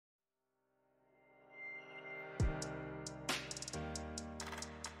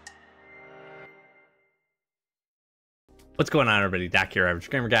What's going on, everybody? Doc here, Average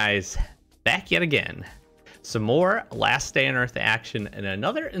Gamer Guys, back yet again. Some more Last Day on Earth action and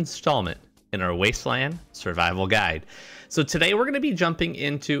another installment in our Wasteland Survival Guide. So today we're going to be jumping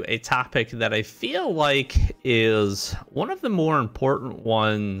into a topic that I feel like is one of the more important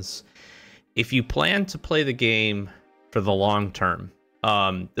ones if you plan to play the game for the long term.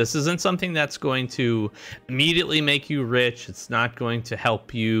 This isn't something that's going to immediately make you rich. It's not going to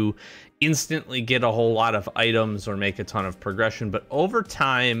help you instantly get a whole lot of items or make a ton of progression, but over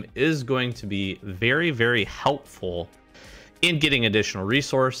time is going to be very, very helpful in getting additional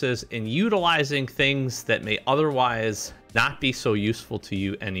resources and utilizing things that may otherwise not be so useful to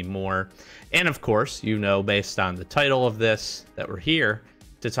you anymore. And of course, you know, based on the title of this, that we're here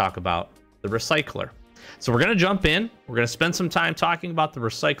to talk about the recycler. So we're going to jump in. We're going to spend some time talking about the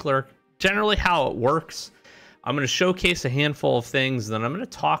recycler, generally how it works. I'm going to showcase a handful of things, then I'm going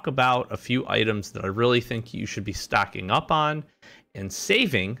to talk about a few items that I really think you should be stocking up on and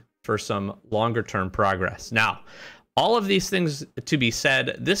saving for some longer term progress. Now, all of these things to be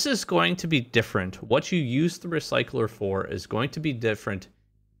said, this is going to be different. What you use the recycler for is going to be different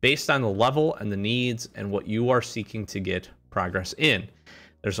based on the level and the needs and what you are seeking to get progress in.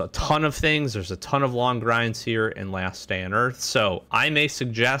 There's a ton of things. There's a ton of long grinds here in Last Day on Earth. So I may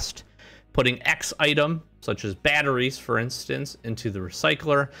suggest putting X item, such as batteries, for instance, into the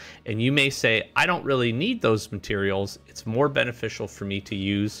recycler. And you may say, I don't really need those materials. It's more beneficial for me to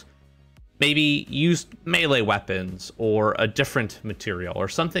use melee weapons or a different material or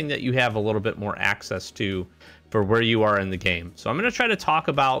something that you have a little bit more access to for where you are in the game. So I'm going to try to talk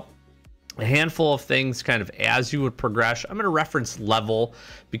about a handful of things kind of as you would progress. I'm going to reference level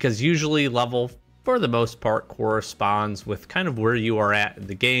because usually level, for the most part, corresponds with kind of where you are at in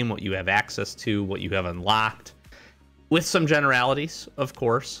the game, what you have access to, what you have unlocked, with some generalities, of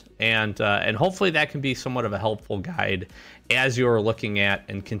course, and hopefully that can be somewhat of a helpful guide as you're looking at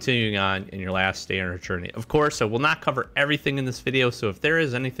and continuing on in your Last Day on Earth journey. Of course, I will not cover everything in this video, so if there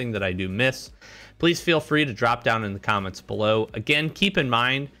is anything that I do miss, please feel free to drop down in the comments below. Again, keep in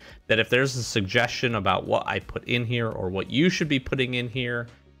mind that if there's a suggestion about what I put in here or what you should be putting in here,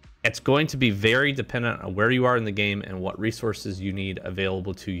 it's going to be very dependent on where you are in the game and what resources you need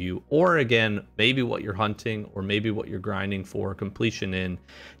available to you. Or again, maybe what you're hunting or maybe what you're grinding for completion in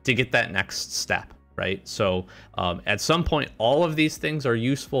to get that next step, right? So at some point, all of these things are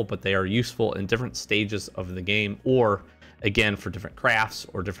useful, but they are useful in different stages of the game or again, for different crafts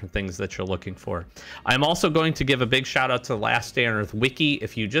or different things that you're looking for. I'm also going to give a big shout out to the Last Day on Earth wiki.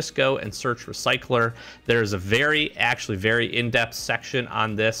 If you just go and search recycler, there's a actually very in-depth section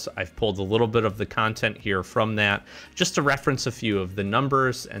on this. I've pulled a little bit of the content here from that, just to reference a few of the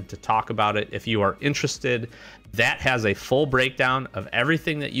numbers and to talk about it. If you are interested, that has a full breakdown of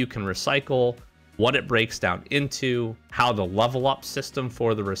everything that you can recycle, what it breaks down into, how the level up system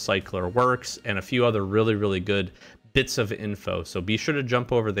for the recycler works, and a few other really, really good bits of info. So be sure to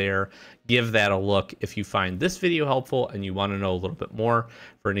jump over there, give that a look if you find this video helpful and you want to know a little bit more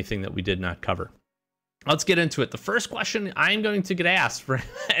for anything that we did not cover. Let's get into it. The first question I'm going to get asked for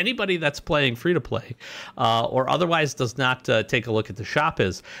anybody that's playing free-to-play or otherwise does not take a look at the shop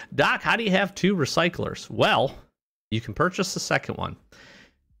is, Doc, how do you have two recyclers? Well, you can purchase the second one.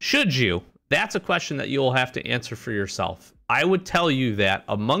 Should you? That's a question that you'll have to answer for yourself. I would tell you that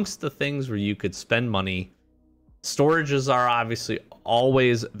amongst the things where you could spend money, storages are obviously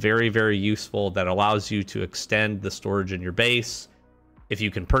always very, very useful. That allows you to extend the storage in your base. If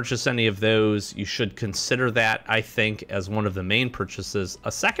you can purchase any of those, you should consider that, I think, as one of the main purchases.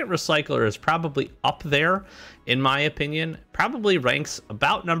 A second recycler is probably up there, in my opinion. Probably ranks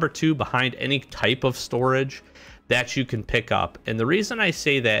about number 2 behind any type of storage that you can pick up. And the reason I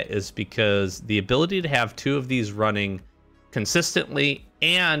say that is because the ability to have 2 of these running consistently,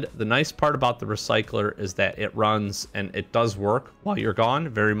 and the nice part about the recycler is that it runs and it does work while you're gone,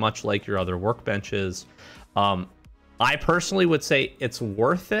 very much like your other workbenches. I personally would say it's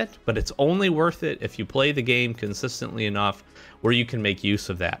worth it, but it's only worth it if you play the game consistently enough where you can make use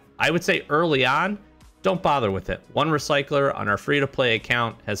of that. I would say early on, don't bother with it. One recycler on our free-to-play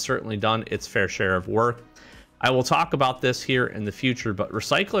account has certainly done its fair share of work. I will talk about this here in the future, but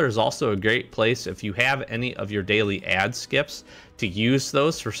recycler is also a great place if you have any of your daily ad skips to use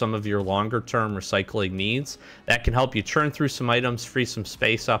those for some of your longer term recycling needs. That can help you churn through some items, free some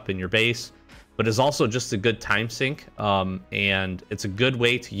space up in your base, but is also just a good time sink, and it's a good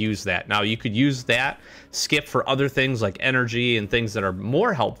way to use that. Now, you could use that skip for other things like energy and things that are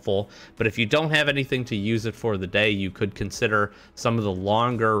more helpful, but if you don't have anything to use it for the day, you could consider some of the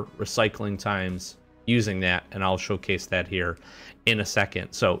longer recycling times using that, and I'll showcase that here in a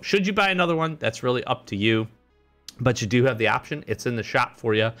second. So should you buy another one? That's really up to you. but you do have the option. It's in the shop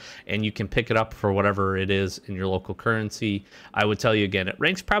for you, and you can pick it up for whatever it is in your local currency. I would tell you again, it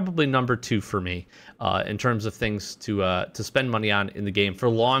ranks probably number 2 for me in terms of things to spend money on in the game for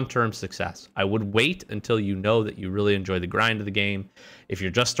long-term success. I would wait until you know that you really enjoy the grind of the game. If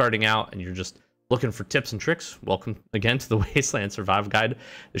you're just starting out and you're just looking for tips and tricks, welcome again to the Wasteland Survival Guide.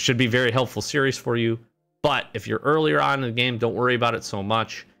 This should be a very helpful series for you. But if you're earlier on in the game, don't worry about it so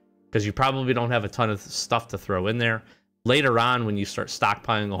much, because you probably don't have a ton of stuff to throw in there. Later on, when you start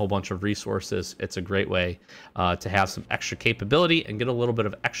stockpiling a whole bunch of resources, it's a great way to have some extra capability and get a little bit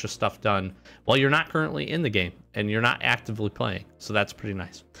of extra stuff done while you're not currently in the game and you're not actively playing. So that's pretty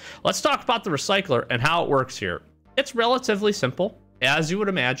nice. Let's talk about the recycler and how it works here. It's relatively simple. As you would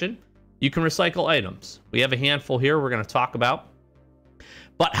imagine, you can recycle items. We have a handful here we're going to talk about.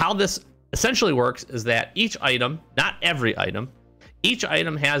 But how this essentially works is that each item, not every item, each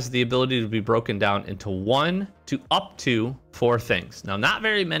item has the ability to be broken down into 1 to up to 4 things. Now, not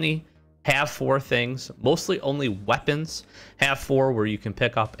very many have 4 things. Mostly only weapons have 4, where you can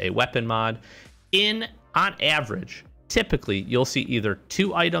pick up a weapon mod. On average, typically, you'll see either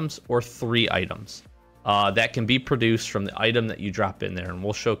 2 items or 3 items that can be produced from the item that you drop in there. And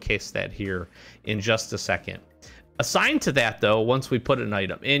we'll showcase that here in just a second. Assigned to that, though, once we put an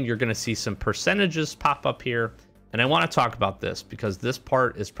item in, you're going to see some percentages pop up here. And I want to talk about this because this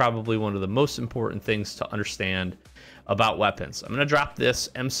part is probably one of the most important things to understand about weapons. I'm going to drop this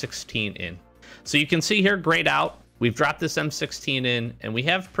M16 in. So you can see here, grayed out, we've dropped this M16 in, and we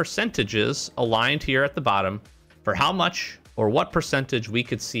have percentages aligned here at the bottom for how much or what percentage we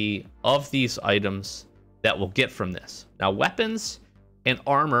could see of these items that we'll get from this. Now, weapons and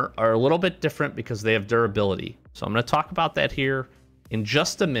armor are a little bit different because they have durability. So I'm going to talk about that here in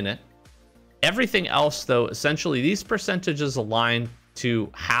just a minute. Everything else, though, essentially these percentages align to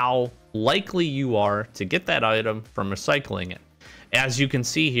how likely you are to get that item from recycling it. As you can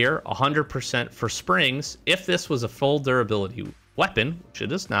see here, 100% for springs. If this was a full durability weapon, which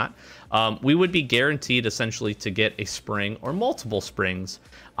it is not, we would be guaranteed essentially to get a spring or multiple springs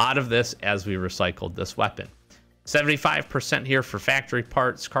out of this as we recycled this weapon. 75% here for factory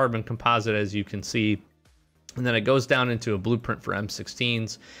parts, carbon composite, as you can see. And then it goes down into a blueprint for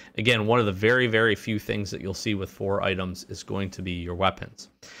M16s. Again, one of the very, very few things that you'll see with 4 items is going to be your weapons.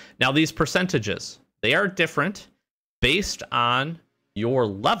 Now, these percentages, they are different based on your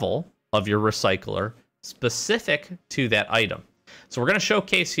level of your recycler specific to that item. So we're going to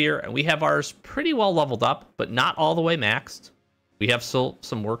showcase here, and we have ours pretty well leveled up, but not all the way maxed. We have still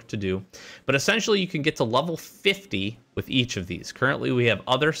some work to do. But essentially, you can get to level 50 with each of these. Currently, we have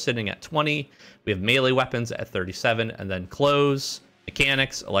other sitting at 20. We have melee weapons at 37. And then clothes,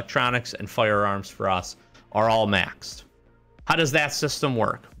 mechanics, electronics, and firearms for us are all maxed. How does that system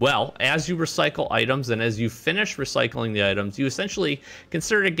work? Well, as you recycle items and as you finish recycling the items, you essentially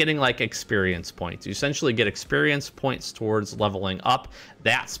consider it getting like experience points. You essentially get experience points towards leveling up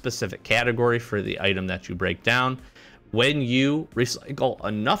that specific category for the item that you break down. When you recycle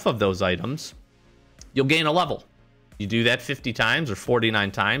enough of those items, you'll gain a level. You do that 50 times or 49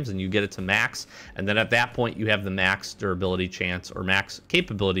 times and you get it to max. And then at that point, you have the max durability chance, or max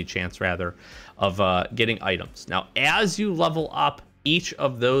capability chance rather, of getting items. Now, as you level up each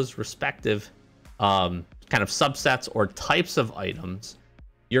of those respective kind of subsets or types of items,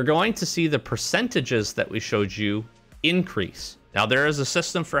 you're going to see the percentages that we showed you increase. Now, there is a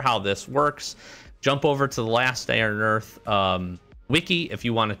system for how this works. Jump over to the Last Day on Earth wiki if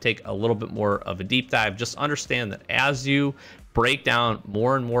you want to take a little bit more of a deep dive. Just understand that as you break down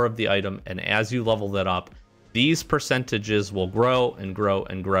more and more of the item and as you level that up, these percentages will grow and grow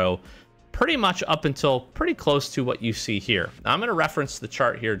and grow pretty much up until pretty close to what you see here. Now, I'm going to reference the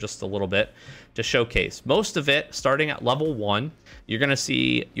chart here just a little bit to showcase. Most of it, starting at level 1, you're going to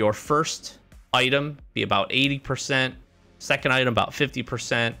see your first item be about 80%, second item about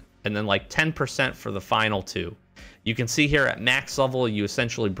 50%, and then like 10% for the final 2. You can see here at max level, you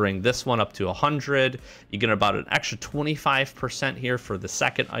essentially bring this one up to 100. You get about an extra 25% here for the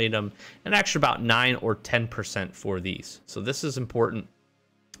second item, and extra about 9 or 10% for these. So this is important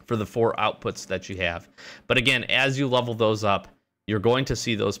for the 4 outputs that you have. But again, as you level those up, you're going to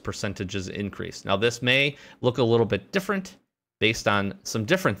see those percentages increase. Now, this may look a little bit different based on some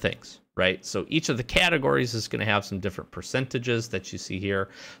different things, right? So each of the categories is going to have some different percentages that you see here.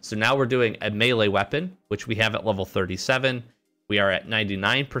 So now we're doing a melee weapon, which we have at level 37. We are at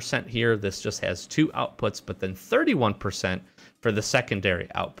 99% here. This just has 2 outputs, but then 31% for the secondary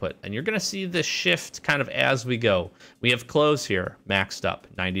output. And you're going to see this shift kind of as we go. We have clothes here maxed up,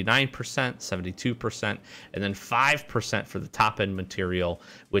 99%, 72%, and then 5% for the top end material,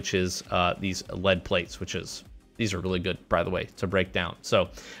 which is these lead plates, which is These are really good, by the way, to break down. So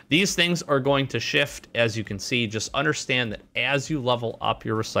these things are going to shift, as you can see. Just understand that as you level up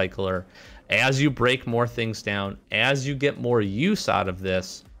your recycler, as you break more things down, as you get more use out of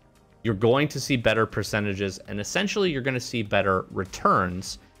this, you're going to see better percentages, and essentially you're going to see better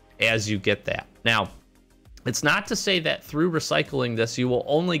returns as you get that. Now, it's not to say that through recycling this, you will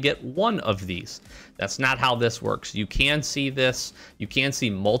only get one of these. That's not how this works. You can see this. You can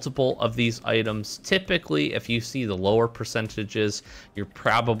see multiple of these items. Typically, if you see the lower percentages, you're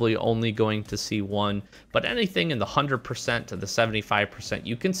probably only going to see one. But anything in the 100% to the 75%,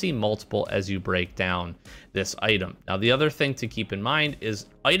 you can see multiple as you break down this item. Now, the other thing to keep in mind is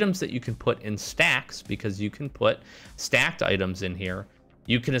items that you can put in stacks, because you can put stacked items in here.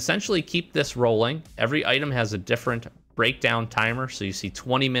 You can essentially keep this rolling. Every item has a different breakdown timer. So you see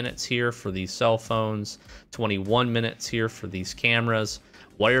 20 minutes here for these cell phones, 21 minutes here for these cameras.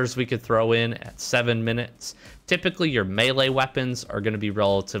 Wires we could throw in at 7 minutes. Typically your melee weapons are going to be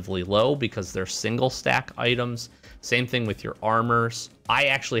relatively low because they're single stack items. Same thing with your armors. I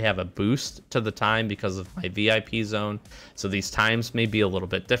actually have a boost to the time because of my VIP zone. So these times may be a little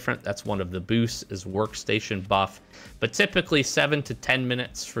bit different. That's one of the boosts, is workstation buff. But typically 7 to 10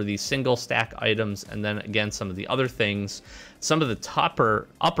 minutes for these single stack items. And then again, some of the other things, some of the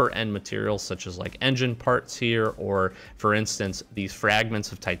upper end materials, such as like engine parts here, or for instance, these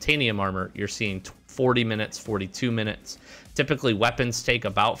fragments of titanium armor, you're seeing 40 minutes, 42 minutes. Typically weapons take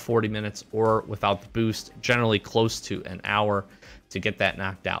about 40 minutes, or without the boost, generally close to an hour to get that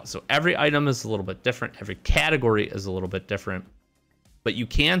knocked out. So every item is a little bit different. Every category is a little bit different, but you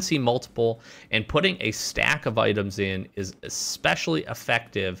can see multiple, and putting a stack of items in is especially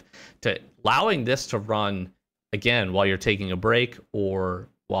effective to allowing this to run again while you're taking a break, or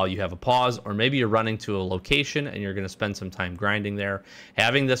while you have a pause, or maybe you're running to a location and you're going to spend some time grinding there.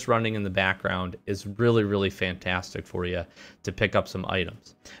 Having this running in the background is really, really fantastic for you to pick up some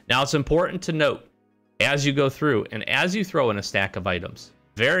items. Now, it's important to note, as you go through and as you throw in a stack of items,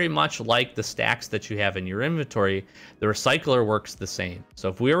 very much like the stacks that you have in your inventory, the recycler works the same. So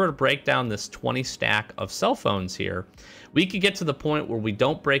if we were to break down this 20 stack of cell phones here, we could get to the point where we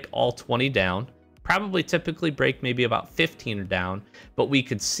don't break all 20 down, probably typically break maybe about 15 down, but we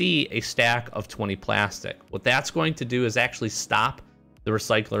could see a stack of 20 plastic. What that's going to do is actually stop the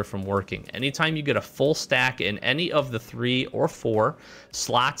recycler from working. Anytime you get a full stack in any of the 3 or 4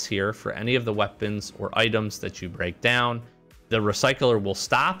 slots here for any of the weapons or items that you break down, the recycler will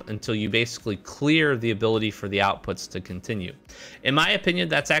stop until you basically clear the ability for the outputs to continue. In my opinion,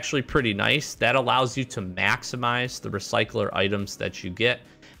 that's actually pretty nice. That allows you to maximize the recycler items that you get.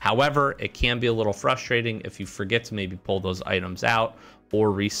 However, it can be a little frustrating if you forget to maybe pull those items out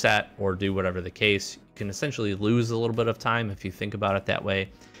or reset or do whatever the case. You can essentially lose a little bit of time if you think about it that way.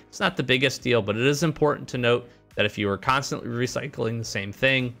 It's not the biggest deal, but it is important to note that if you are constantly recycling the same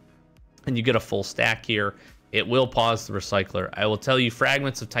thing and you get a full stack here, it will pause the recycler. I will tell you,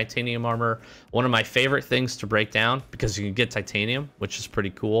 fragments of titanium armor, one of my favorite things to break down, because you can get titanium, which is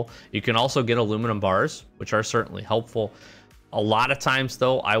pretty cool. You can also get aluminum bars, which are certainly helpful. A lot of times,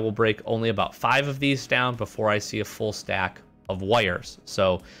 though, I will break only about 5 of these down before I see a full stack of wires.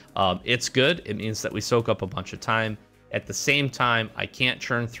 So it's good. It means that we soak up a bunch of time. At the same time, I can't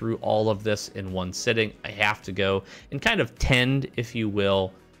churn through all of this in one sitting. I have to go and kind of tend, if you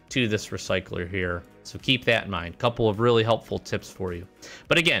will, to this recycler here. So keep that in mind. A couple of really helpful tips for you.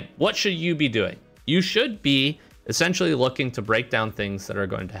 But again, what should you be doing? You should be essentially looking to break down things that are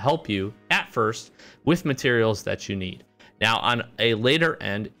going to help you at first with materials that you need. Now, on a later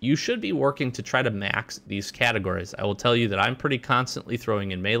end, you should be working to try to max these categories. I will tell you that I'm pretty constantly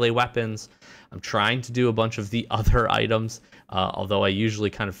throwing in melee weapons. I'm trying to do a bunch of the other items, although I usually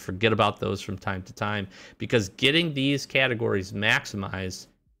kind of forget about those from time to time, because getting these categories maximized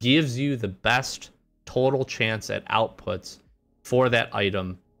gives you the best total chance at outputs for that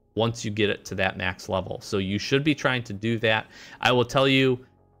item once you get it to that max level. So you should be trying to do that. I will tell you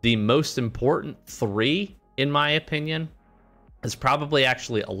the most important 3, in my opinion, is probably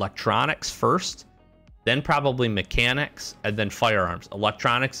actually electronics first, then probably mechanics, and then firearms.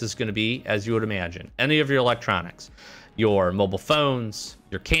 Electronics is going to be, as you would imagine, any of your electronics, your mobile phones,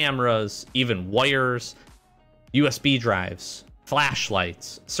 your cameras, even wires, USB drives,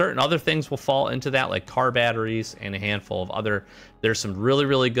 flashlights. Certain other things will fall into that, like car batteries and a handful of other. There's some really,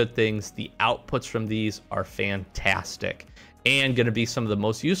 really good things. The outputs from these are fantastic, and going to be some of the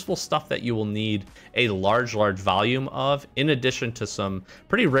most useful stuff that you will need a large volume of, in addition to some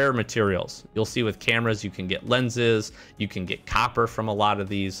pretty rare materials. You'll see with cameras, you can get lenses, you can get copper from a lot of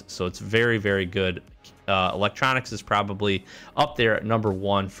these, so it's very, very good. Electronics is probably up there at number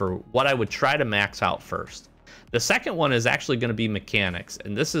 1 for what I would try to max out first. The second one is actually going to be mechanics,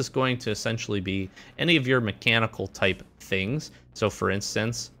 and this is going to essentially be any of your mechanical type things. So for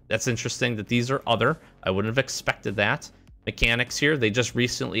instance, that's interesting that these are other. I wouldn't have expected that. Mechanics here, they just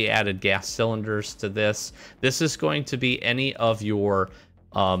recently added gas cylinders to this. This is going to be any of your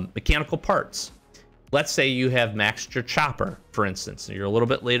mechanical parts. Let's say you have maxed your chopper, for instance, and you're a little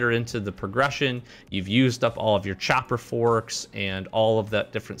bit later into the progression. You've used up all of your chopper forks and all of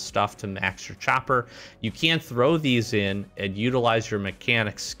that different stuff to max your chopper. You can throw these in and utilize your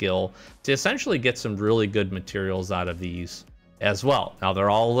mechanics skill to essentially get some really good materials out of these as well. Now, they're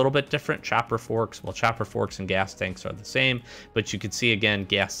all a little bit different. Chopper forks, well, chopper forks and gas tanks are the same, but you can see, again,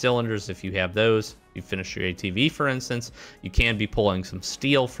 gas cylinders, if you have those, you finish your ATV, for instance, you can be pulling some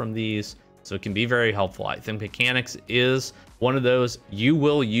steel from these. So it can be very helpful. I think mechanics is one of those. You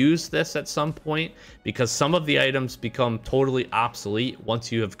will use this at some point because some of the items become totally obsolete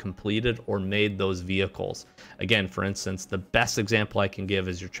once you have completed or made those vehicles. Again, for instance, the best example I can give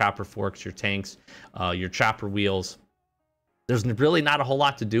is your chopper forks, your tanks, your chopper wheels. There's really not a whole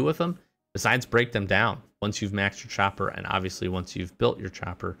lot to do with them besides break them down once you've maxed your chopper, and obviously once you've built your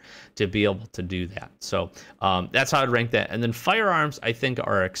chopper to be able to do that. So that's how I'd rank that. And then firearms, I think,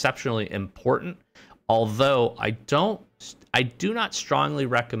 are exceptionally important, although I do not strongly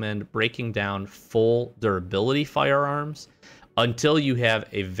recommend breaking down full durability firearms until you have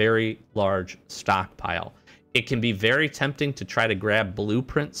a very large stockpile. It can be very tempting to try to grab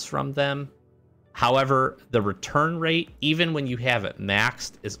blueprints from them. However, the return rate, even when you have it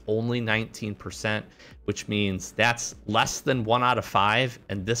maxed, is only 19%, which means that's less than 1 out of 5,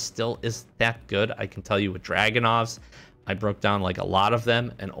 and this still is that good. I can tell you with Dragunovs, I broke down like a lot of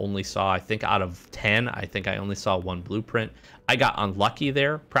them and only saw, I think out of 10, I think I only saw 1 blueprint. I got unlucky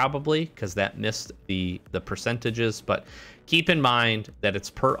there probably because that missed the percentages, but keep in mind that it's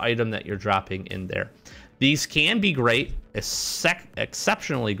per item that you're dropping in there. These can be great,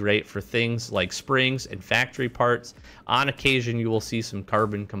 exceptionally great for things like springs and factory parts. On occasion, you will see some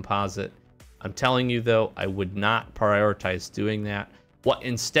carbon composite. I'm telling you, though, I would not prioritize doing that. What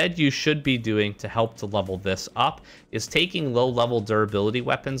instead you should be doing to help to level this up is taking low-level durability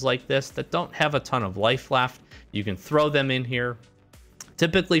weapons like this that don't have a ton of life left. You can throw them in here.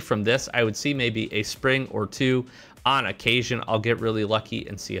 Typically from this, I would see maybe a spring or 2. On occasion, I'll get really lucky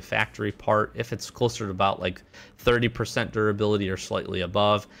and see a factory part if it's closer to about like 30% durability or slightly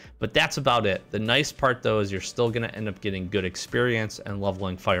above, but that's about it. The nice part though is you're still going to end up getting good experience and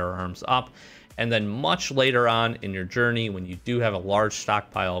leveling firearms up. And then much later on in your journey, when you do have a large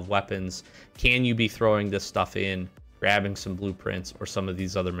stockpile of weapons, can you be throwing this stuff in, grabbing some blueprints or some of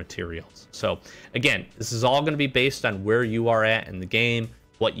these other materials? So again, this is all going to be based on where you are at in the game,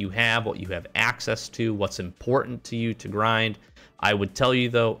 what you have access to, what's important to you to grind. I would tell you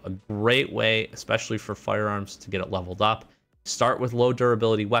though, a great way, especially for firearms, to get it leveled up, start with low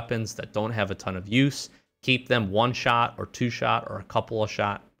durability weapons that don't have a ton of use. Keep them 1 shot or 2 shot or a couple of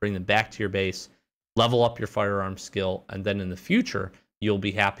shot, bring them back to your base, level up your firearm skill, and then in the future, you'll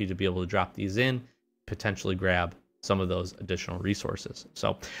be happy to be able to drop these in, potentially grab some of those additional resources.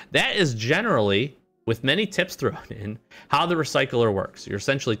 So that is generally, with many tips thrown in, how the recycler works. You're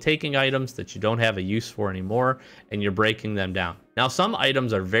essentially taking items that you don't have a use for anymore, and you're breaking them down. Now, some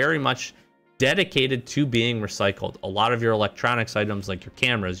items are very much dedicated to being recycled. A lot of your electronics items, like your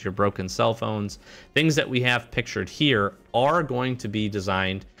cameras, your broken cell phones, things that we have pictured here, are going to be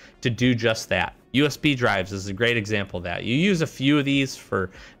designed to do just that. USB drives is a great example of that. You use a few of these for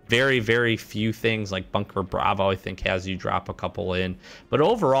very, very few things, like Bunker Bravo, I think, has you drop a couple in. But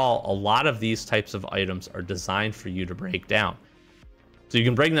overall, a lot of these types of items are designed for you to break down. So you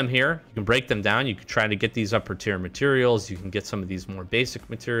can bring them here, you can break them down, you can try to get these upper tier materials, you can get some of these more basic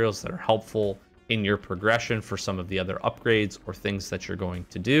materials that are helpful in your progression for some of the other upgrades or things that you're going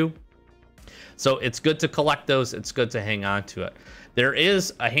to do. So it's good to collect those, it's good to hang on to it. There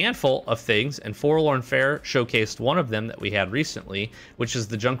is a handful of things, and Forlorn Fair showcased one of them that we had recently, which is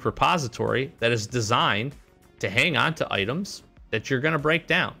the junk repository that is designed to hang on to items that you're going to break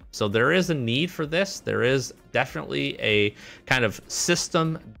down. So there is a need for this. There is definitely a kind of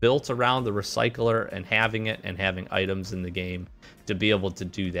system built around the recycler and having it and having items in the game to be able to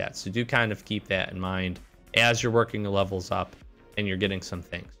do that. So do kind of keep that in mind as you're working the levels up and you're getting some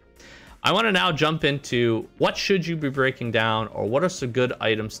things. I want to now jump into what should you be breaking down, or what are some good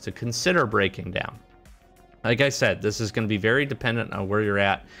items to consider breaking down. Like I said, this is going to be very dependent on where you're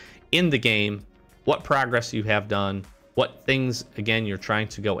at in the game, what progress you have done, what things, again, you're trying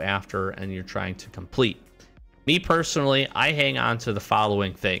to go after and you're trying to complete. Me personally, I hang on to the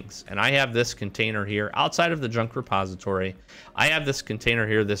following things, and I have this container here outside of the junk repository. I have this container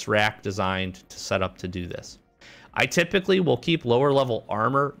here, this rack designed to set up to do this. I typically will keep lower level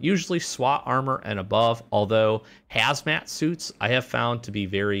armor, usually SWAT armor and above, although hazmat suits I have found to be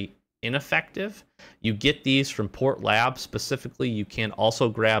very ineffective. You get these from Port Lab specifically. You can also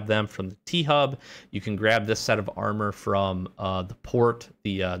grab them from the T-Hub. You can grab this set of armor from the port,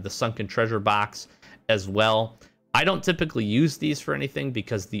 the sunken treasure box as well. I don't typically use these for anything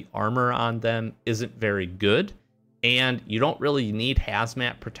because the armor on them isn't very good, and you don't really need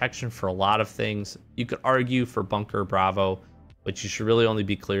hazmat protection for a lot of things. You could argue for Bunker Bravo, but you should really only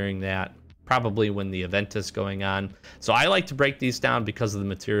be clearing that probably when the event is going on. So I like to break these down because of the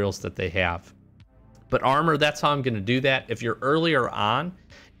materials that they have. But armor, that's how I'm going to do that. If you're earlier on,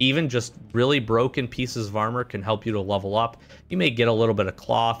 even just really broken pieces of armor can help you to level up. You may get a little bit of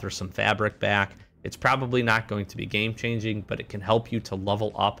cloth or some fabric back. It's probably not going to be game changing, but it can help you to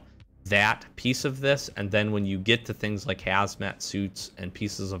level up that piece of this. And then when you get to things like hazmat suits and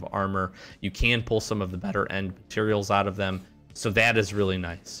pieces of armor, you can pull some of the better end materials out of them. So that is really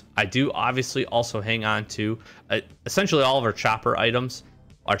nice. I do obviously also hang on to essentially all of our chopper items.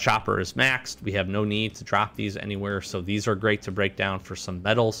 Our chopper is maxed. We have no need to drop these anywhere. So these are great to break down for some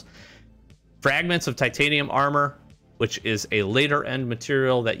metals. Fragments of titanium armor, which is a later end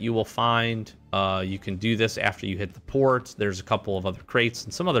material that you will find. You can do this after you hit the port. There's a couple of other crates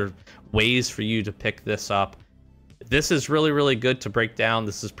and some other ways for you to pick this up. This is really, really good to break down.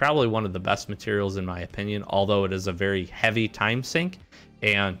 This is probably one of the best materials in my opinion, although it is a very heavy time sink.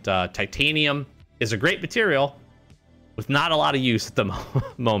 And titanium is a great material with not a lot of use at the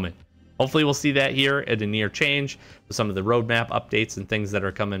moment. Hopefully we'll see that here at a near change with some of the roadmap updates and things that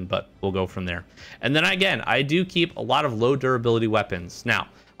are coming, but we'll go from there. And then again, I do keep a lot of low durability weapons. Now,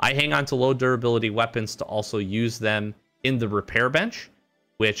 I hang on to low durability weapons to also use them in the repair bench,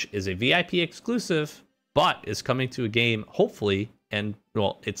 which is a VIP exclusive, but is coming to a game hopefully, and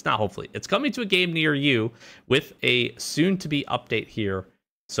well, it's not hopefully, it's coming to a game near you with a soon to be update here.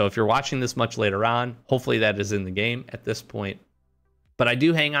 So if you're watching this much later on, hopefully that is in the game at this point. But I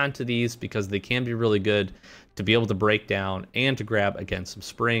do hang on to these because they can be really good to be able to break down and to grab, again, some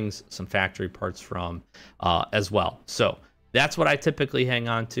springs, some factory parts from as well. So that's what I typically hang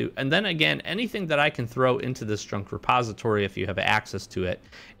on to. And then again, anything that I can throw into this junk repository if you have access to it.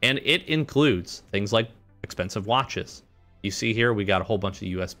 And it includes things like expensive watches. You see here, we got a whole bunch of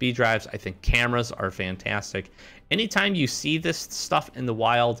USB drives. I think cameras are fantastic. Anytime you see this stuff in the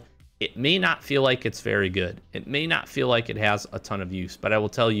wild, it may not feel like it's very good. It may not feel like it has a ton of use, but I will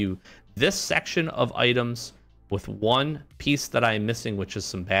tell you this section of items with one piece that I'm missing, which is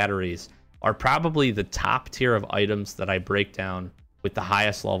some batteries, are probably the top tier of items that I break down with the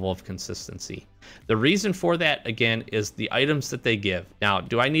highest level of consistency. The reason for that, again, is the items that they give. Now,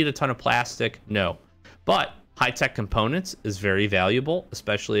 do I need a ton of plastic? No, but high-tech components is very valuable,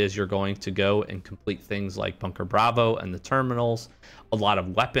 especially as you're going to go and complete things like Bunker Bravo and the terminals. A lot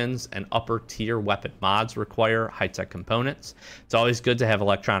of weapons and upper tier weapon mods require high-tech components. It's always good to have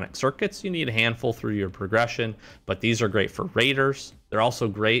electronic circuits. You need a handful through your progression, but these are great for raiders. They're also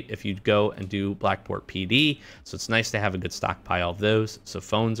great if you go and do Blackport PD, so it's nice to have a good stockpile of those. So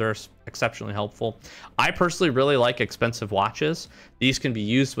phones are exceptionally helpful. I personally really like expensive watches. These can be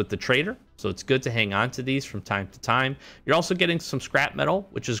used with the trader, so it's good to hang on to these from time to time. You're also getting some scrap metal,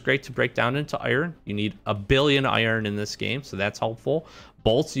 which is great to break down into iron. You need 1 billion iron in this game, so that's helpful.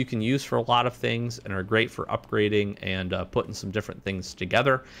 Bolts you can use for a lot of things and are great for upgrading and putting some different things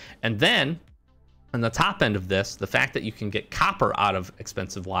together. And then on the top end of this, the fact that you can get copper out of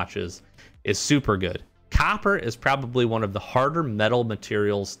expensive watches is super good. Copper is probably one of the harder metal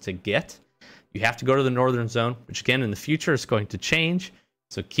materials to get. You have to go to the northern zone, which again in the future is going to change.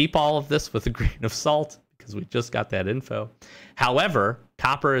 So keep all of this with a grain of salt because we just got that info. However,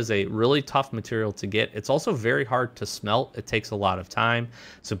 copper is a really tough material to get. It's also very hard to smelt. It takes a lot of time.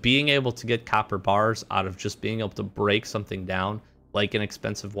 So being able to get copper bars out of just being able to break something down like an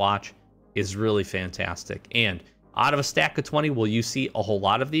expensive watch is really fantastic. And out of a stack of 20, will you see a whole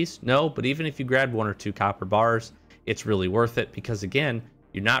lot of these? No, but even if you grab 1 or 2 copper bars, it's really worth it because again,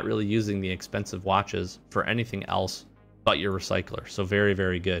 you're not really using the expensive watches for anything else but your recycler. So very,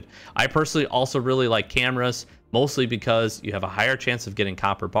 very good. I personally also really like cameras, mostly because you have a higher chance of getting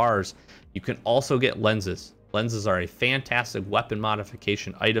copper bars. You can also get lenses. Lenses are a fantastic weapon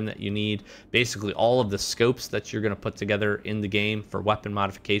modification item that you need. Basically, all of the scopes that you're going to put together in the game for weapon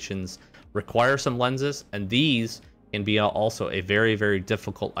modifications require some lenses, and these can be also a very, very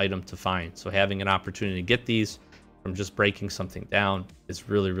difficult item to find. So having an opportunity to get these from just breaking something down is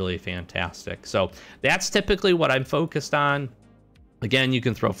really, really fantastic. So that's typically what I'm focused on. Again, you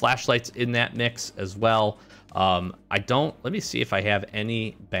can throw flashlights in that mix as well. Let me see if I have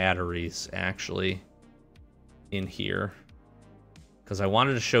any batteries actually in here, because I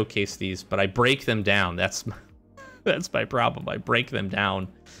wanted to showcase these, but I break them down. That's my problem. I break them down,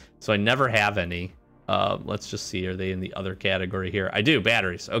 so I never have any. Let's just see, are they in the other category here? I do,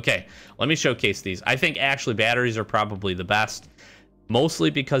 batteries. Okay, let me showcase these. I think actually batteries are probably the best, mostly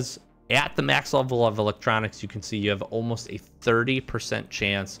because at the max level of electronics, you can see you have almost a 30%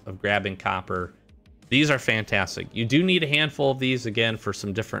 chance of grabbing copper. These are fantastic. You do need a handful of these, again, for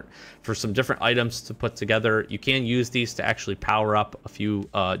some different items to put together. You can use these to actually power up a few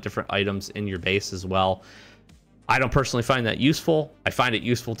different items in your base as well. I don't personally find that useful. I find it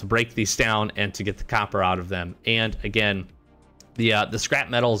useful to break these down and to get the copper out of them. And again, the scrap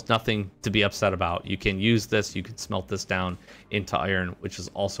metal is nothing to be upset about. You can use this, you can smelt this down into iron, which is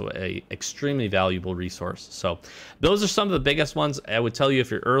also a extremely valuable resource. So those are some of the biggest ones. I would tell you,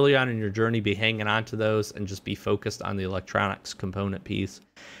 if you're early on in your journey, be hanging on to those and just be focused on the electronics component piece.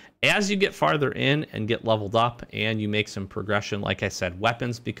 As you get farther in and get leveled up and you make some progression, like I said,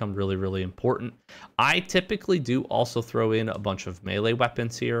 weapons become really, really important. I typically do also throw in a bunch of melee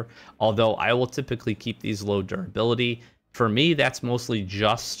weapons here, although I will typically keep these low durability. For me, that's mostly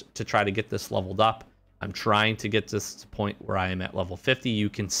just to try to get this leveled up. I'm trying to get this to the point where I am at level 50. You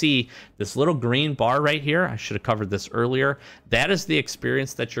can see this little green bar right here. I should have covered this earlier. That is the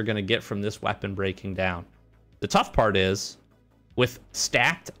experience that you're going to get from this weapon breaking down. The tough part is, with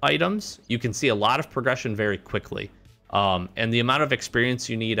stacked items, you can see a lot of progression very quickly. And the amount of experience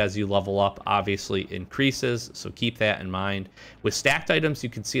you need as you level up obviously increases, so keep that in mind. With stacked items, you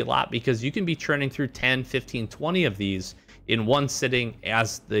can see a lot because you can be churning through 10, 15, 20 of these in one sitting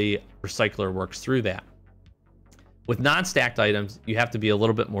as the recycler works through that. With non-stacked items, you have to be a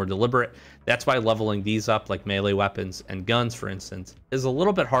little bit more deliberate. That's why leveling these up, like melee weapons and guns, for instance, is a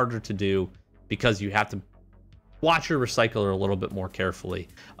little bit harder to do because you have to watch your recycler a little bit more carefully.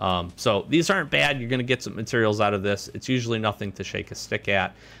 So these aren't bad. You're going to get some materials out of this. It's usually nothing to shake a stick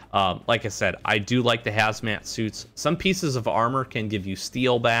at. Like I said, I do like the hazmat suits. Some pieces of armor can give you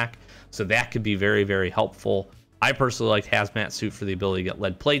steel back, so that could be very, very helpful. I personally like hazmat suit for the ability to get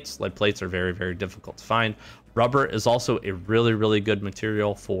lead plates. Lead plates are very, very difficult to find. Rubber is also a really, really good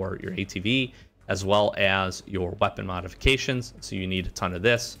material for your ATV as well as your weapon modifications, so you need a ton of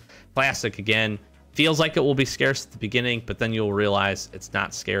this. Plastic, again, feels like it will be scarce at the beginning, but then you'll realize it's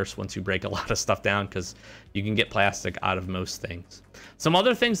not scarce once you break a lot of stuff down, because you can get plastic out of most things. Some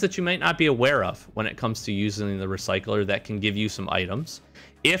other things that you might not be aware of when it comes to using the recycler that can give you some items.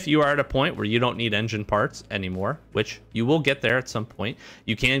 If you are at a point where you don't need engine parts anymore, which you will get there at some point,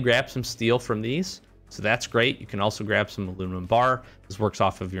 you can grab some steel from these. So that's great. You can also grab some aluminum bar. This works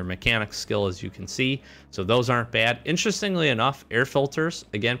off of your mechanics skill, as you can see. So those aren't bad. Interestingly enough, air filters,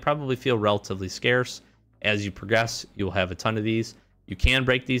 again, probably feel relatively scarce. As you progress, you'll have a ton of these. You can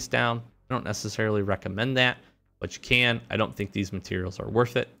break these down. I don't necessarily recommend that, but you can. I don't think these materials are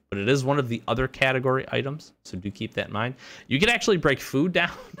worth it, but it is one of the other category items, so do keep that in mind. You can actually break food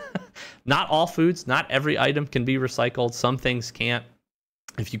down. Not all foods, not every item can be recycled. Some things can't.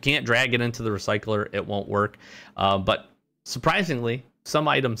 If you can't drag it into the recycler, it won't work. But surprisingly, some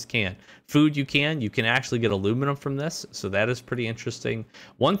items can. Food you can actually get aluminum from this, so that is pretty interesting.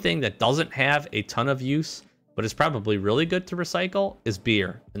 One thing that doesn't have a ton of use, but is probably really good to recycle, is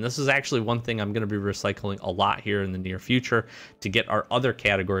beer. And this is actually one thing I'm going to be recycling a lot here in the near future to get our other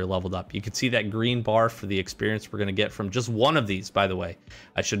category leveled up. You can see that green bar for the experience we're going to get from just one of these, by the way.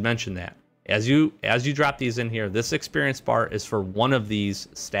 I should mention that. As you drop these in here, this experience bar is for one of these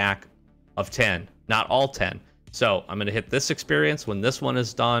stack of 10, not all 10. So I'm going to hit this experience. When this one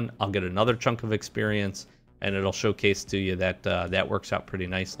is done, I'll get another chunk of experience, and it'll showcase to you that that works out pretty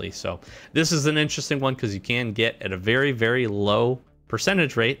nicely. So this is an interesting one because you can get at a very, very low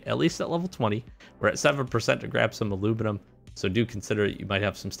percentage rate, at least at level 20. We're at 7% to grab some aluminum. So do consider you might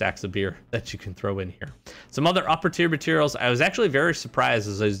have some stacks of beer that you can throw in here. Some other upper tier materials. I was actually very surprised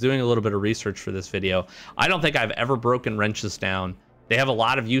as I was doing a little bit of research for this video. I don't think I've ever broken wrenches down. They have a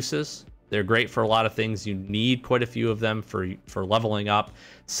lot of uses. They're great for a lot of things. You need quite a few of them for leveling up,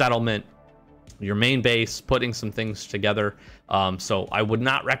 settlement, your main base, putting some things together. So I would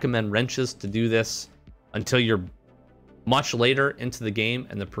not recommend wrenches to do this until you're much later into the game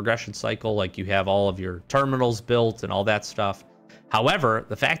and the progression cycle, like you have all of your terminals built and all that stuff. However,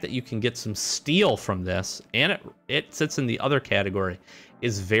 the fact that you can get some steel from this, and it sits in the other category,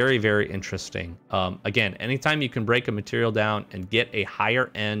 is very, very interesting. Again, anytime you can break a material down and get a higher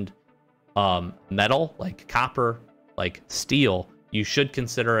end metal like copper, like steel, you should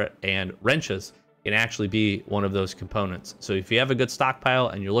consider it, and wrenches can actually be one of those components. So if you have a good stockpile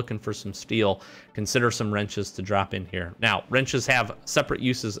and you're looking for some steel, consider some wrenches to drop in here. Now, wrenches have separate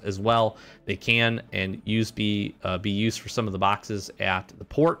uses as well. They can and be used for some of the boxes at the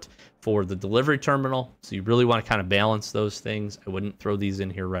port for the delivery terminal. So you really want to kind of balance those things. I wouldn't throw these in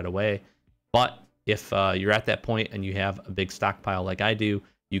here right away. But if you're at that point and you have a big stockpile like I do,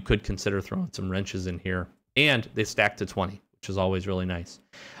 you could consider throwing some wrenches in here. And they stack to 20, which is always really nice.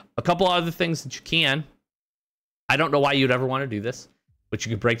 A couple other things that you can. I don't know why you'd ever want to do this, but you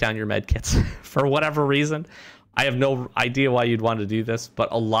could break down your med kits for whatever reason. I have no idea why you'd want to do this, but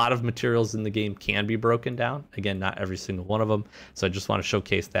a lot of materials in the game can be broken down. Again, not every single one of them. So I just want to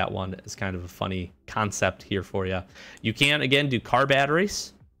showcase that one as kind of a funny concept here for you. You can, again, do car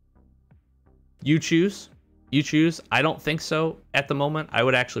batteries. You choose. You choose. I don't think so at the moment. I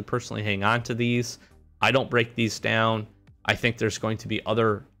would actually personally hang on to these. I don't break these down. I think there's going to be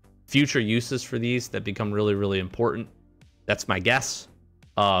other future uses for these that become really, really important. That's my guess.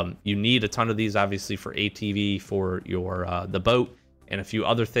 You need a ton of these, obviously, for ATV, for your the boat, and a few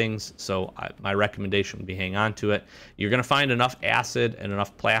other things. So my recommendation would be hang on to it. You're going to find enough acid and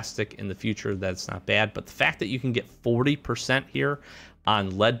enough plastic in the future that's not bad. But the fact that you can get 40% here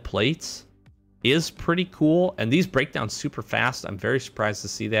on lead plates is pretty cool, and these break down super fast. I'm very surprised to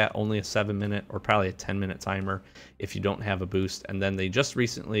see that. Only a 7-minute or probably a 10-minute timer if you don't have a boost. And then they just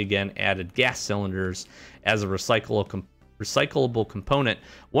recently again added gas cylinders as a recyclable component.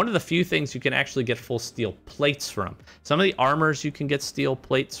 One of the few things you can actually get full steel plates from. Some of the armors you can get steel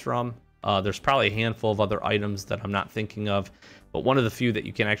plates from. There's probably a handful of other items that I'm not thinking of, but one of the few that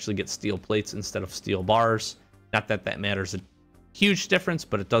you can actually get steel plates instead of steel bars. Not that that matters a huge difference,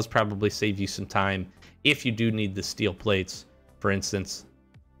 but it does probably save you some time if you do need the steel plates, for instance,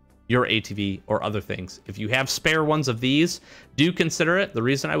 your ATV or other things. If you have spare ones of these, do consider it. The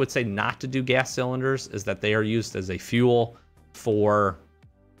reason I would say not to do gas cylinders is that they are used as a fuel for,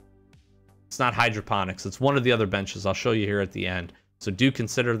 it's not hydroponics, it's one of the other benches. I'll show you here at the end. So do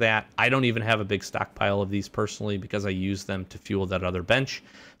consider that. I don't even have a big stockpile of these personally because I use them to fuel that other bench.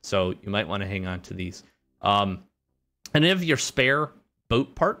 So you might want to hang on to these. And if your spare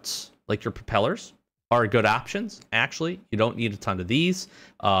boat parts, like your propellers, are good options. Actually, you don't need a ton of these.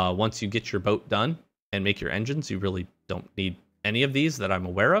 Once you get your boat done and make your engines, you really don't need any of these that I'm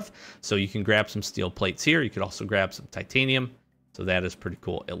aware of. So you can grab some steel plates here. You could also grab some titanium. So that is pretty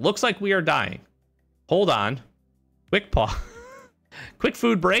cool. It looks like we are dying. Hold on. Quick pause. Quick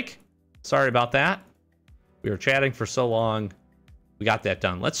food break. Sorry about that. We were chatting for so long. We got that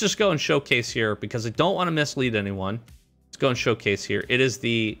done. Let's just go and showcase here because I don't want to mislead anyone. Let's go and showcase here. It is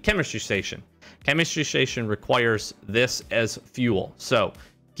the chemistry station. Chemistry station requires this as fuel. So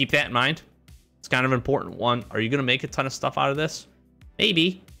keep that in mind. It's kind of an important one. Are you going to make a ton of stuff out of this?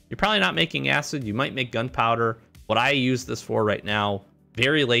 Maybe. You're probably not making acid. You might make gunpowder. What I use this for right now,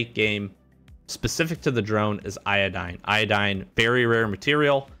 very late game, specific to the drone, is iodine. Iodine, very rare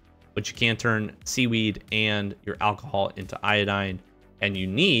material, but you can turn seaweed and your alcohol into iodine. And you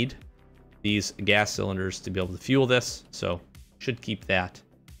need these gas cylinders to be able to fuel this. So should keep that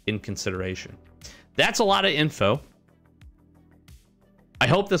in consideration. That's a lot of info. I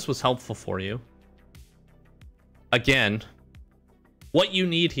hope this was helpful for you. Again, what you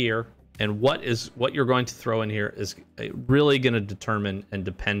need here and what you're going to throw in here is really going to determine and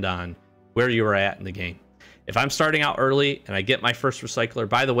depend on where you are at in the game. If I'm starting out early and I get my first recycler,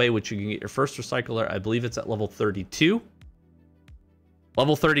 by the way, which you can get your first recycler, I believe it's at level 32.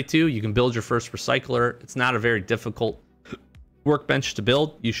 Level 32, you can build your first recycler. It's not a very difficult workbench to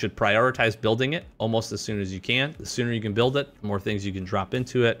build. You should prioritize building it almost as soon as you can. The sooner you can build it, the more things you can drop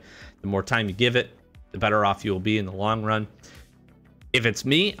into it. The more time you give it, the better off you will be in the long run. If it's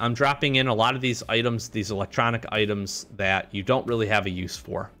me, I'm dropping in a lot of these items, these electronic items that you don't really have a use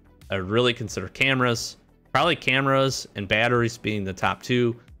for. I would really consider cameras, probably cameras and batteries being the top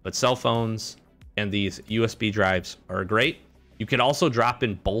two, but cell phones and these USB drives are great. You can also drop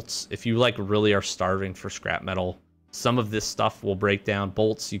in bolts if you like really are starving for scrap metal. Some of this stuff will break down.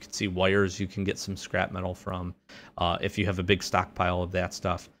 Bolts, you can see wires you can get some scrap metal from if you have a big stockpile of that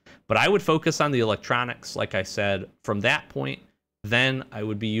stuff. But I would focus on the electronics, like I said. From that point, then I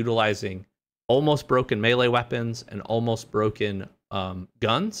would be utilizing almost broken melee weapons and almost broken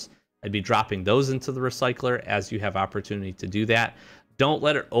guns. I'd be dropping those into the recycler as you have opportunity to do that. Don't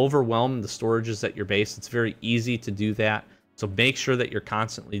let it overwhelm the storages at your base. It's very easy to do that. So make sure that you're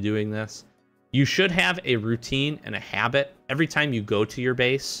constantly doing this. You should have a routine and a habit every time you go to your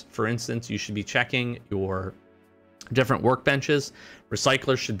base. For instance, you should be checking your different workbenches.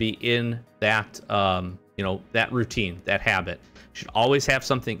 Recyclers should be in that, that routine, that habit. You should always have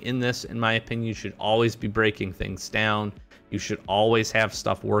something in this, in my opinion. You should always be breaking things down. You should always have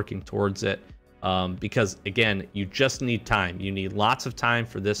stuff working towards it. Because again, you just need time. You need lots of time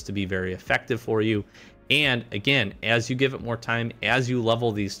for this to be very effective for you. And again, as you give it more time, as you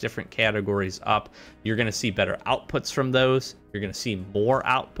level these different categories up, you're going to see better outputs from those. You're going to see more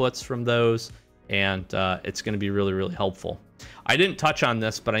outputs from those. And it's going to be really, really helpful. I didn't touch on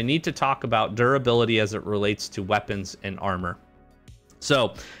this, but I need to talk about durability as it relates to weapons and armor.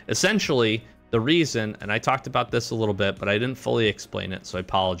 So essentially, the reason, and I talked about this a little bit, but I didn't fully explain it, so I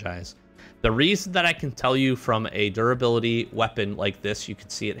apologize. The reason that I can tell you from a durability weapon like this, you can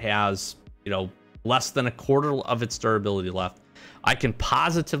see it has, less than a quarter of its durability left. I can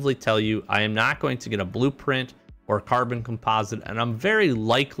positively tell you I am not going to get a blueprint or a carbon composite, and I'm very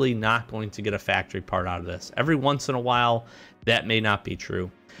likely not going to get a factory part out of this. Every once in a while, that may not be true.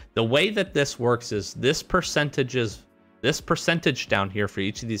 The way that this works is this percentage down here for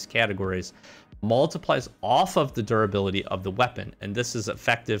each of these categories multiplies off of the durability of the weapon, and this is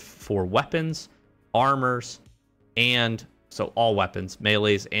effective for weapons, armors, and so all weapons,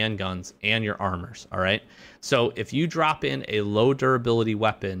 melees and guns, and your armors. All right, so if you drop in a low durability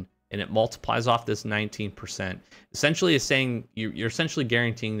weapon and it multiplies off this 19%, essentially is saying you're essentially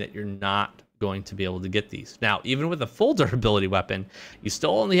guaranteeing that you're not going to be able to get these. Now, even with a full durability weapon, you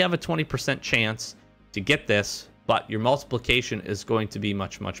still only have a 20% chance to get this, but your multiplication is going to be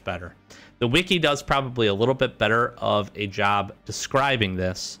much, much better. The wiki does probably a little bit better of a job describing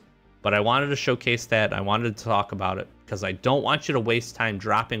this, but I wanted to showcase that. I wanted to talk about it because I don't want you to waste time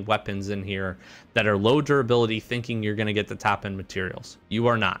dropping weapons in here that are low durability thinking you're going to get the top end materials. You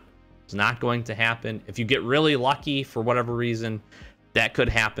are not. It's not going to happen. If you get really lucky for whatever reason, that could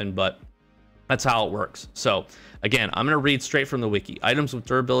happen, but that's how it works. So again, I'm going to read straight from the wiki. Items with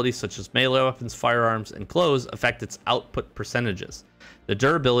durability such as melee weapons, firearms, and clothes affect its output percentages. The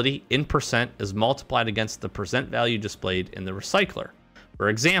durability in percent is multiplied against the percent value displayed in the recycler. For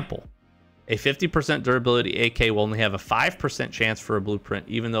example, a 50% durability AK will only have a 5% chance for a blueprint,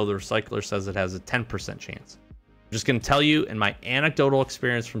 even though the recycler says it has a 10% chance. I'm just going to tell you in my anecdotal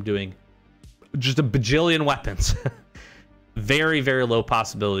experience from doing just a bajillion weapons, very, very low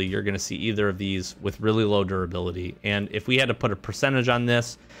possibility you're going to see either of these with really low durability. And if we had to put a percentage on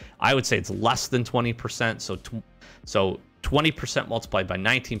this, I would say it's less than 20%. So 20% multiplied by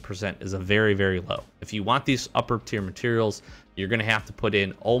 19% is a very, very low. If you want these upper tier materials, you're going to have to put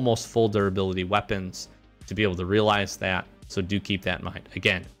in almost full durability weapons to be able to realize that. So do keep that in mind.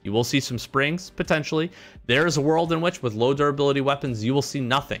 Again, you will see some springs potentially. There is a world in which with low durability weapons, you will see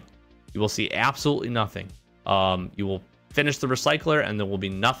nothing. You will see absolutely nothing. You will finish the recycler and there will be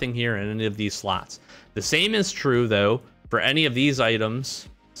nothing here in any of these slots. The same is true though for any of these items,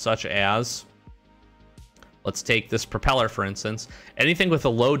 such as, let's take this propeller for instance, anything with a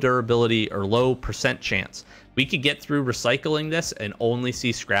low durability or low percent chance. We could get through recycling this and only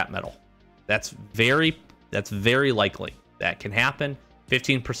see scrap metal. That's very likely. That can happen.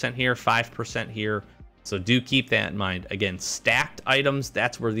 15% here, 5% here. So do keep that in mind. Again, stacked items,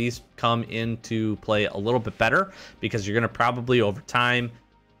 that's where these come into play a little bit better because you're going to probably over time,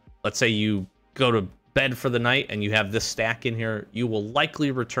 let's say you go to bed for the night and you have this stack in here, you will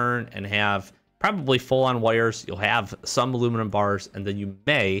likely return and have probably full on wires. You'll have some aluminum bars and then you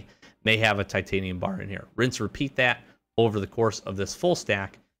may have a titanium bar in here. Rinse, repeat that over the course of this full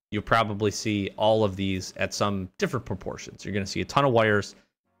stack. You'll probably see all of these at some different proportions. You're going to see a ton of wires,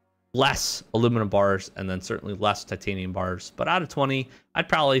 less aluminum bars, and then certainly less titanium bars. But out of 20, I'd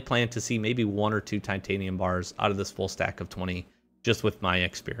probably plan to see maybe 1 or 2 titanium bars out of this full stack of 20, just with my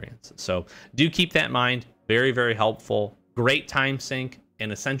experience. So do keep that in mind. Very, very helpful. Great time sink,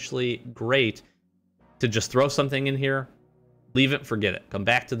 and essentially great to just throw something in here, leave it, forget it. Come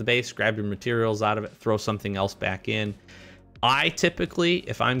back to the base, grab your materials out of it, throw something else back in. I typically,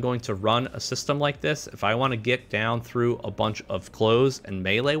 if I'm going to run a system like this, if I want to get down through a bunch of clothes and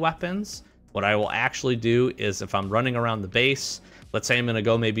melee weapons, what I will actually do is if I'm running around the base, let's say I'm going to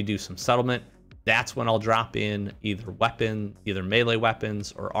go maybe do some settlement, that's when I'll drop in either melee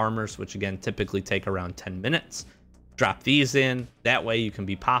weapons or armors, which again typically take around 10 minutes. Drop these in. That way you can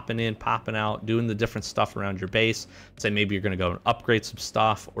be popping in, popping out, doing the different stuff around your base. Say maybe you're going to go and upgrade some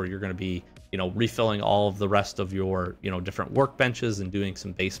stuff, or you're going to be refilling all of the rest of your, different workbenches and doing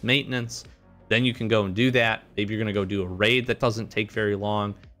some base maintenance. Then you can go and do that. Maybe you're going to go do a raid that doesn't take very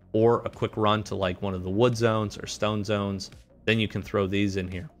long, or a quick run to like one of the wood zones or stone zones. Then you can throw these in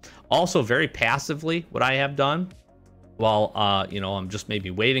here. Also, very passively, what I have done while you know, I'm just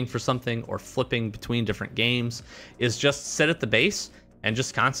maybe waiting for something or flipping between different games, is just sit at the base and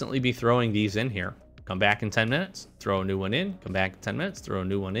just constantly be throwing these in here. Come back in 10 minutes, throw a new one in, come back in 10 minutes, throw a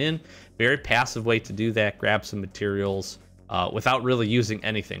new one in. Very passive way to do that. Grab some materials without really using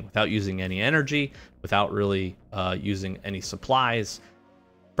anything, without using any energy, without really using any supplies,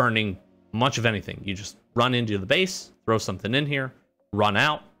 burning much of anything. You just run into the base, throw something in here, run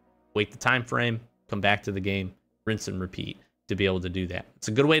out, wait the time frame, come back to the game, rinse and repeat to be able to do that. It's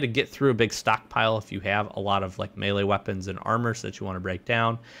a good way to get through a big stockpile if you have a lot of like melee weapons and armors that you want to break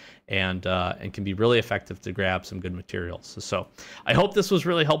down, and can be really effective to grab some good materials. So I hope this was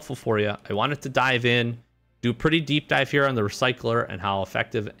really helpful for you. I wanted to dive in, do a pretty deep dive here on the recycler and how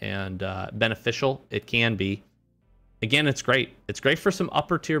effective and beneficial it can be. Again, it's great. It's great for some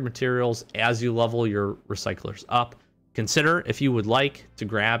upper tier materials as you level your recyclers up. Consider if you would like to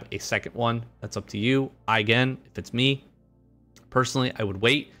grab a second one. That's up to you. Again, if it's me, personally, I would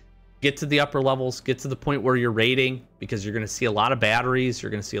wait, get to the upper levels, get to the point where you're raiding, because you're going to see a lot of batteries,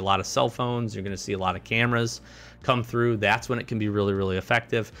 you're going to see a lot of cell phones, you're going to see a lot of cameras come through. That's when it can be really, really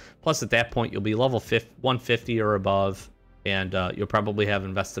effective. Plus, at that point, you'll be level 150 or above, and you'll probably have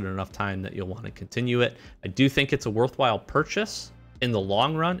invested enough time that you'll want to continue it. I do think it's a worthwhile purchase in the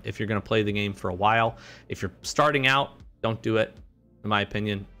long run if you're going to play the game for a while. If you're starting out, don't do it, in my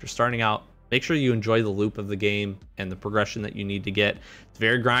opinion. If you're starting out, make sure you enjoy the loop of the game and the progression that you need to get. It's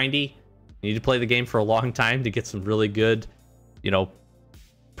very grindy. You need to play the game for a long time to get some really good, you know,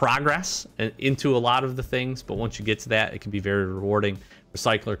 progress into a lot of the things. But once you get to that, it can be very rewarding.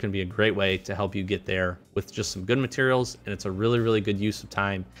 Recycler can be a great way to help you get there with just some good materials, and it's a really, really good use of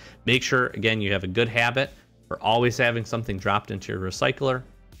time. Make sure, again, you have a good habit for always having something dropped into your recycler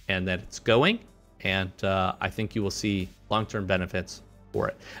and that it's going. And I think you will see long-term benefits for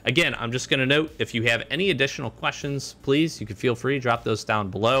it. Again, I'm just going to note, if you have any additional questions, please, you can feel free to drop those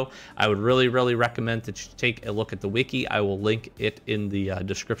down below. I would really, really recommend that you take a look at the wiki. I will link it in the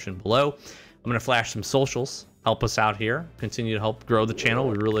description below. I'm going to flash some socials. Help us out here. Continue to help grow the channel.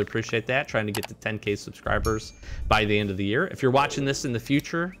 We really appreciate that. Trying to get to 10K subscribers by the end of the year. If you're watching this in the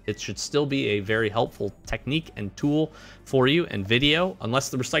future, it should still be a very helpful technique and tool for you and video, unless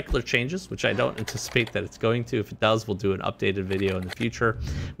the recycler changes, which I don't anticipate that it's going to. If it does, we'll do an updated video in the future.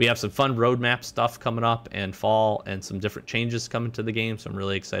 We have some fun roadmap stuff coming up and fall, and some different changes coming to the game, so I'm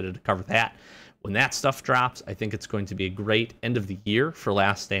really excited to cover that. When that stuff drops, I think it's going to be a great end of the year for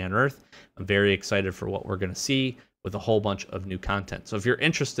Last Day on Earth. I'm very excited for what we're going to see with a whole bunch of new content. So if you're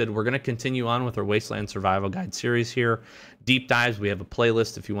interested, we're going to continue on with our Wasteland Survival Guide series here. Deep dives, we have a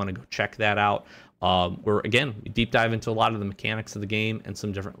playlist if you want to go check that out. We deep dive into a lot of the mechanics of the game and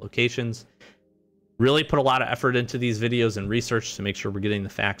some different locations. Really put a lot of effort into these videos and research to make sure we're getting the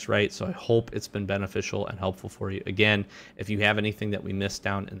facts right. So I hope it's been beneficial and helpful for you. Again, if you have anything that we missed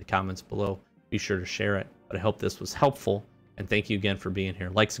down in the comments below, be sure to share it. But I hope this was helpful, and thank you again for being here.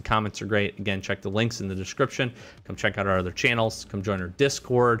 Likes and comments are great. Again, check the links in the description. Come check out our other channels. Come join our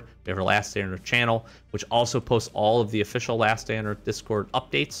Discord. We have our Last Day on Earth channel, which also posts all of the official Last Day on Earth Discord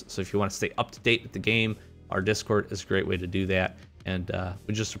updates. So if you want to stay up to date with the game, our Discord is a great way to do that. And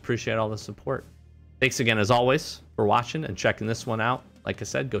we just appreciate all the support. Thanks again, as always, for watching and checking this one out. Like I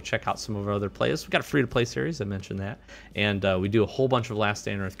said, go check out some of our other playlists. We've got a free-to-play series. I mentioned that. And we do a whole bunch of Last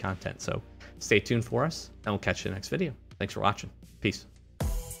Day on Earth content. So stay tuned for us, and we'll catch you in the next video. Thanks for watching. Peace.